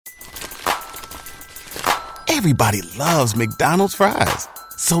Everybody loves McDonald's fries.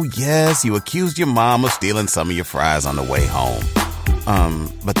 So yes, you accused your mom of stealing some of your fries on the way home.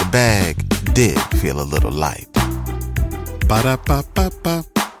 But the bag did feel a little light. Ba-da-ba-ba-ba.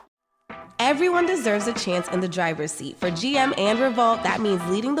 Everyone deserves a chance in the driver's seat. For GM and Revolt, that means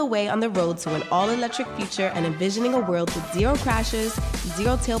leading the way on the road to an all-electric future and envisioning a world with zero crashes,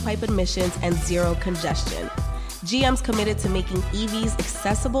 zero tailpipe emissions, and zero congestion. GM's committed to making EVs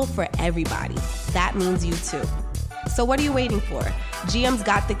accessible for everybody. That means you too. So what are you waiting for? GM's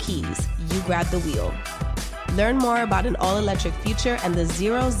got the keys. You grab the wheel. Learn more about an all-electric future and the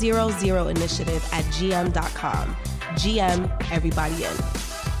 000 initiative at gm.com. GM, everybody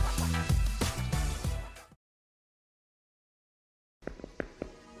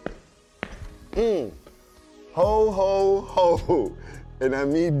in. Ho, ho, ho. And I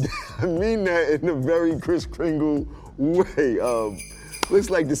mean that in a very Kris Kringle way. Looks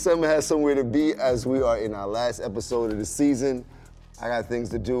like the summer has somewhere to be as we are in our last episode of the season. I got things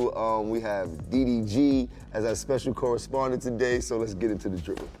to do. We have DDG as our special correspondent today, so let's get into the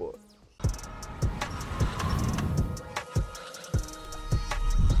Drip Report.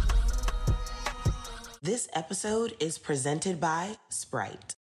 This episode is presented by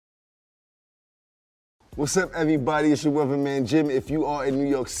Sprite. What's up, everybody? It's your weatherman, Jim. If you are in New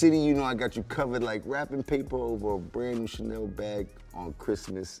York City, you know I got you covered like wrapping paper over a brand new Chanel bag on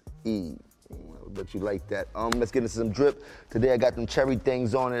Christmas Eve. I bet you like that. Let's get into some drip. Today I got them cherry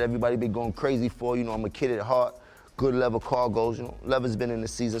things on that everybody been going crazy for. You know, I'm a kid at heart. Good leather cargos. You know, leather's been in the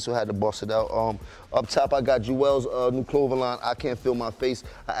season, so I had to bust it out. Up top, I got Jewel's new clothing line, I Can't Feel My Face.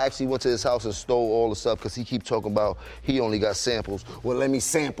 I actually went to his house and stole all the stuff because he keep talking about he only got samples. Well, let me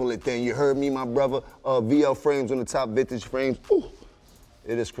sample it then. You heard me, my brother. VL frames on the top, vintage frames. Ooh,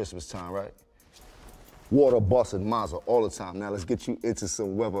 it is Christmas time, right? Water, busting, Mazda all the time. Now let's get you into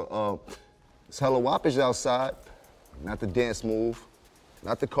some weather. It's hella whoppish outside. Not the dance move.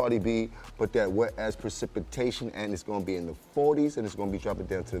 Not the Cardi B, but that wet as precipitation, and it's gonna be in the 40s, and it's gonna be dropping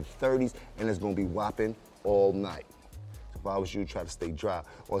down to the 30s, and it's gonna be whopping all night. So if I was you, try to stay dry.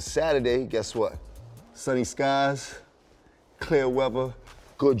 On Saturday, guess what? Sunny skies, clear weather,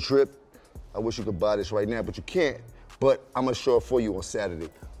 good drip. I wish you could buy this right now, but you can't. But I'm gonna show it for you on Saturday.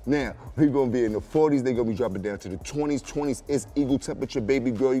 Now, we're gonna be in the 40s, they're gonna be dropping down to the 20s. 20s is eagle temperature,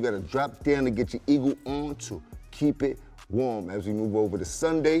 baby girl. You gotta drop down to get your eagle on to keep it warm. As we move over to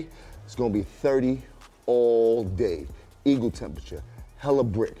Sunday, it's gonna be 30 all day. Eagle temperature, hella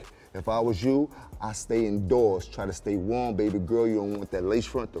brick. If I was you, I stay indoors. Try to stay warm, baby girl. You don't want that lace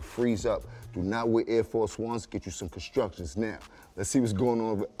front to freeze up. Do not wear Air Force Ones. Get you some constructions. Now, let's see what's going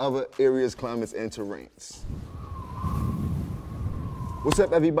on with other areas, climates, and terrains. What's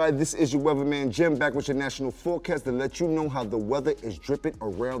up, everybody? This is your weatherman, Jim, back with your national forecast to let you know how the weather is dripping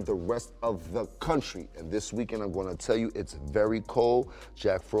around the rest of the country. And this weekend, I'm gonna tell you it's very cold.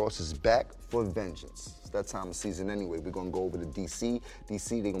 Jack Frost is back for vengeance. It's that time of season anyway. We're gonna go over to DC.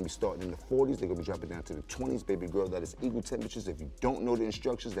 DC, they're gonna be starting in the 40s. They're gonna be dropping down to the 20s, baby girl. That is eagle temperatures. If you don't know the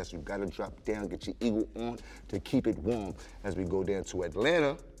instructions, that's you gotta drop down, get your eagle on to keep it warm. As we go down to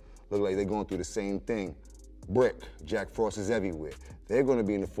Atlanta, look like they're going through the same thing. Brick, Jack Frost is everywhere. They're gonna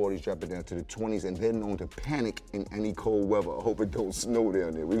be in the 40s, dropping down to the 20s, and they're known to panic in any cold weather. I hope it don't snow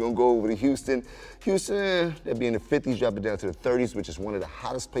down there. We're gonna go over to Houston. Houston, they'll be in the 50s, dropping down to the 30s, which is one of the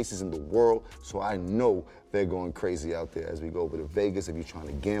hottest places in the world. So I know they're going crazy out there. As we go over to Vegas, if you're trying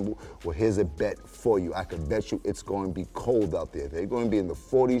to gamble, well, here's a bet for you. I can bet you it's going to be cold out there. They're going to be in the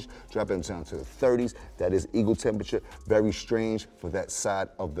 40s, dropping down to the 30s. That is eagle temperature. Very strange for that side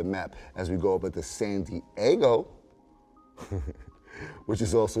of the map. As we go over to San Diego, which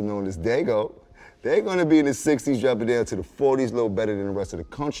is also known as Dago, they're going to be in the 60s, dropping down to the 40s, a little better than the rest of the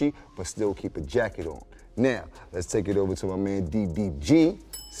country, but still keep a jacket on. Now, let's take it over to my man DDG,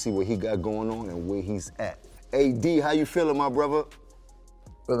 see what he got going on and where he's at. Hey, D, how you feeling, my brother?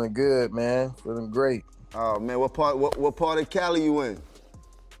 Feeling good, man. Feeling great. Oh, man, what part of Cali you in?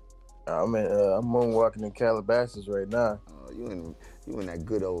 I'm moonwalking in Calabasas right now. Oh, you in that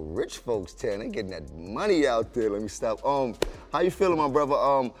good old rich folks town. They getting that money out there. Let me stop. How you feeling, my brother?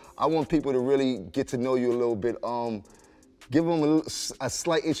 I want people to really get to know you a little bit. Give them a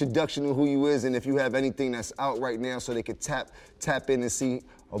slight introduction to who you is, and if you have anything that's out right now so they could tap in and see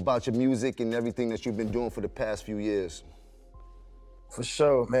about your music and everything that you've been doing for the past few years. For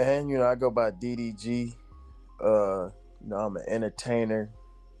sure, man. You know, I go by DDG. I'm an entertainer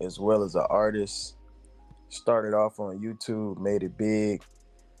as well as an artist. Started off on YouTube, made it big,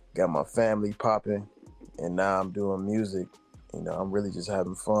 got my family popping, and now I'm doing music. You know, I'm really just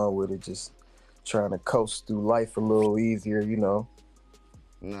having fun with it, just trying to coast through life a little easier, you know.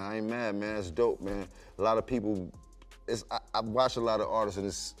 Nah, I ain't mad, man. It's dope, man. A lot of people, I've watched a lot of artists, and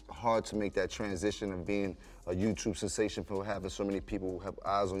it's hard to make that transition of being a YouTube sensation for having so many people who have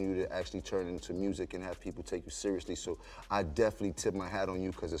eyes on you to actually turn into music and have people take you seriously. So I definitely tip my hat on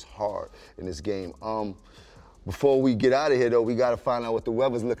you because it's hard in this game. Before we get out of here, though, we got to find out what the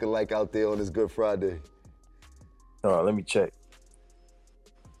weather's looking like out there on this Good Friday. Let me check.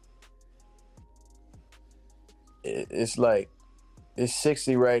 It's like, it's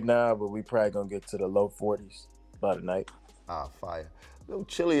 60 right now, but we probably gonna get to the low 40s by the night. Ah, fire. A little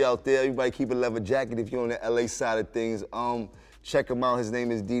chilly out there. Everybody keep a leather jacket if you're on the LA side of things. Check him out. His name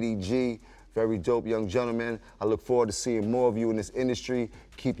is DDG. Very dope young gentleman. I look forward to seeing more of you in this industry.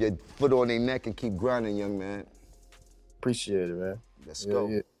 Keep your foot on their neck and keep grinding, young man. Appreciate it, man. Let's go.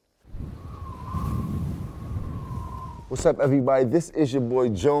 Yeah. What's up, everybody? This is your boy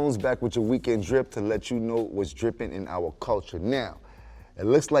Jones back with your weekend drip to let you know what's dripping in our culture. Now, it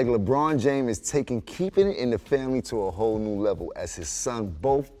looks like LeBron James is keeping it in the family to a whole new level as his son,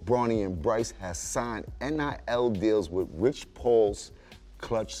 both Bronny and Bryce, has signed NIL deals with Rich Paul's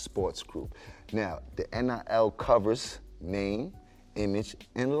Clutch Sports Group. Now, the NIL covers name, image,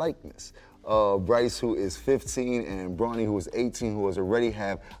 and likeness. Bryce, who is 15, and Bronny, who is 18, who has already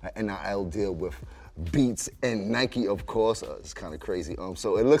have an NIL deal with Beats and Nike, of course. It's kind of crazy.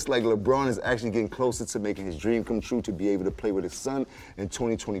 So it looks like LeBron is actually getting closer to making his dream come true to be able to play with his son in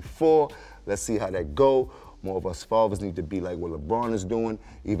 2024. Let's see how that go. More of us fathers need to be like what LeBron is doing,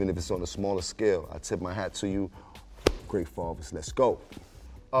 even if it's on a smaller scale. I tip my hat to you. Great fathers. Let's go.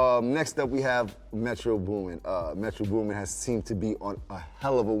 Next up, we have Metro Boomin. Metro Boomin has seemed to be on a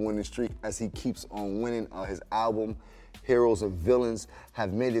hell of a winning streak as he keeps on winning. His album, Heroes and Villains,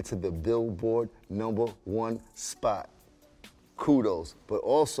 have made it to the Billboard #1 spot. Kudos. But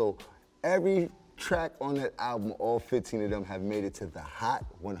also, every track on that album, all 15 of them, have made it to the Hot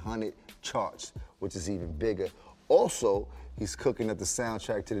 100 charts, which is even bigger. Also, he's cooking up the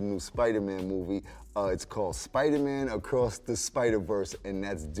soundtrack to the new Spider-Man movie. It's called Spider-Man Across the Spider-Verse, and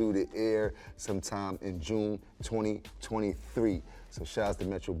that's due to air sometime in June 2023. So shout out to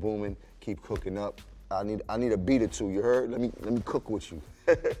Metro Boomin. Keep cooking up. I need a beat or two, you heard? Let me cook with you.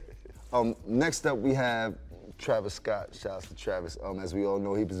 Next up, we have Travis Scott. Shout out to Travis. As we all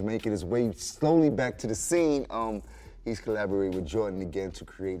know, he was making his way slowly back to the scene. He's collaborated with Jordan again to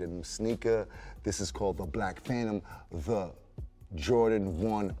create a new sneaker. This is called the Black Phantom, the Jordan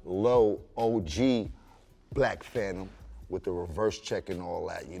 1 Low OG Black Phantom with the reverse check and all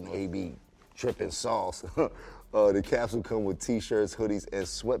that. You know, he be dripping sauce. The caps will come with t-shirts, hoodies, and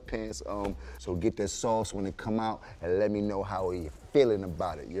sweatpants. So get that sauce when it come out and let me know how you're feeling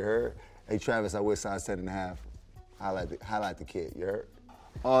about it, you heard? Hey, Travis, I wear size 10.5. Highlight the kid, you heard?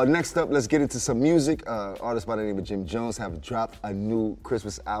 Next up, let's get into some music. Artist by the name of Jim Jones have dropped a new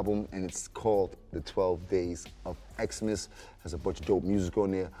Christmas album, and it's called The 12 Days of Xmas. Has a bunch of dope music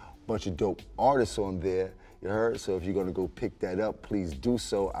on there, bunch of dope artists on there, you heard? So if you're gonna go pick that up, please do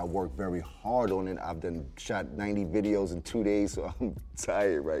so. I worked very hard on it. I've shot 90 videos in 2 days, so I'm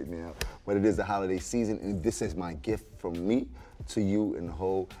tired right now. But it is the holiday season, and this is my gift from me to you and the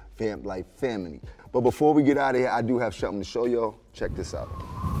whole Vamp Life family. But before we get out of here, I do have something to show y'all. Check this out.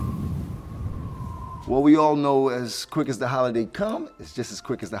 Well, we all know as quick as the holiday come, it's just as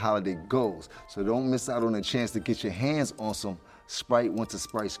quick as the holiday goes. So don't miss out on a chance to get your hands on some Sprite Winter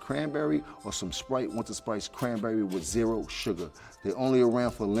Spice Cranberry or some Sprite Winter Spice Cranberry with 0 sugar. They're only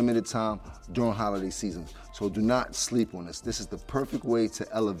around for a limited time during holiday seasons. So do not sleep on this. This is the perfect way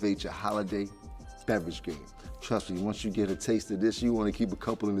to elevate your holiday beverage game. Trust me, once you get a taste of this, you want to keep a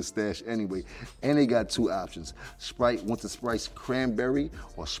couple in the stash anyway. And they got 2 options, Sprite Winter Spice Cranberry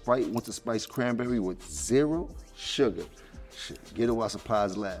or Sprite Winter Spice Cranberry with 0 sugar. Get it while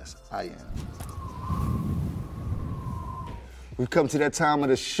supplies last. I am. We've come to that time of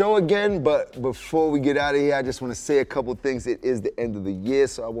the show again, but before we get out of here, I just want to say a couple things. It is the end of the year,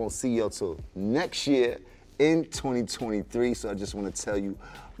 so I won't see y'all till next year in 2023. So I just want to tell you,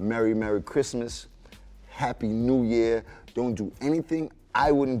 Merry, Merry Christmas. Happy New Year. Don't do anything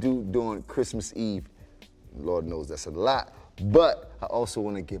I wouldn't do during Christmas Eve. Lord knows that's a lot. But I also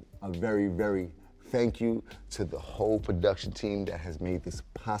want to give a very, very thank you to the whole production team that has made this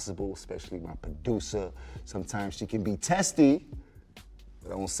possible, especially my producer. Sometimes she can be testy,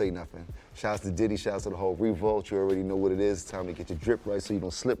 but I won't say nothing. Shouts to Diddy, shouts to the whole Revolt. You already know what it is. It's time to get your drip right so you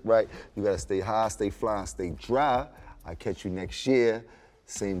don't slip right. You gotta stay high, stay fly, and stay dry. I'll catch you next year.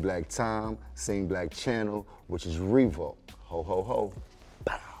 Same black time, same black channel, which is Revolt. Ho, ho, ho.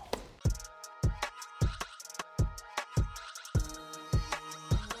 Bow.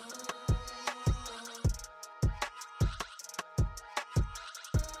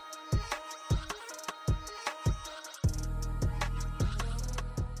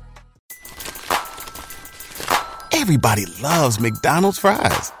 Everybody loves McDonald's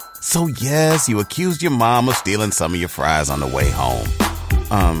fries. So yes, you accused your mom of stealing some of your fries on the way home.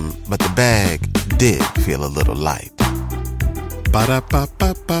 But the bag did feel a little light.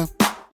 Ba-da-ba-ba-ba.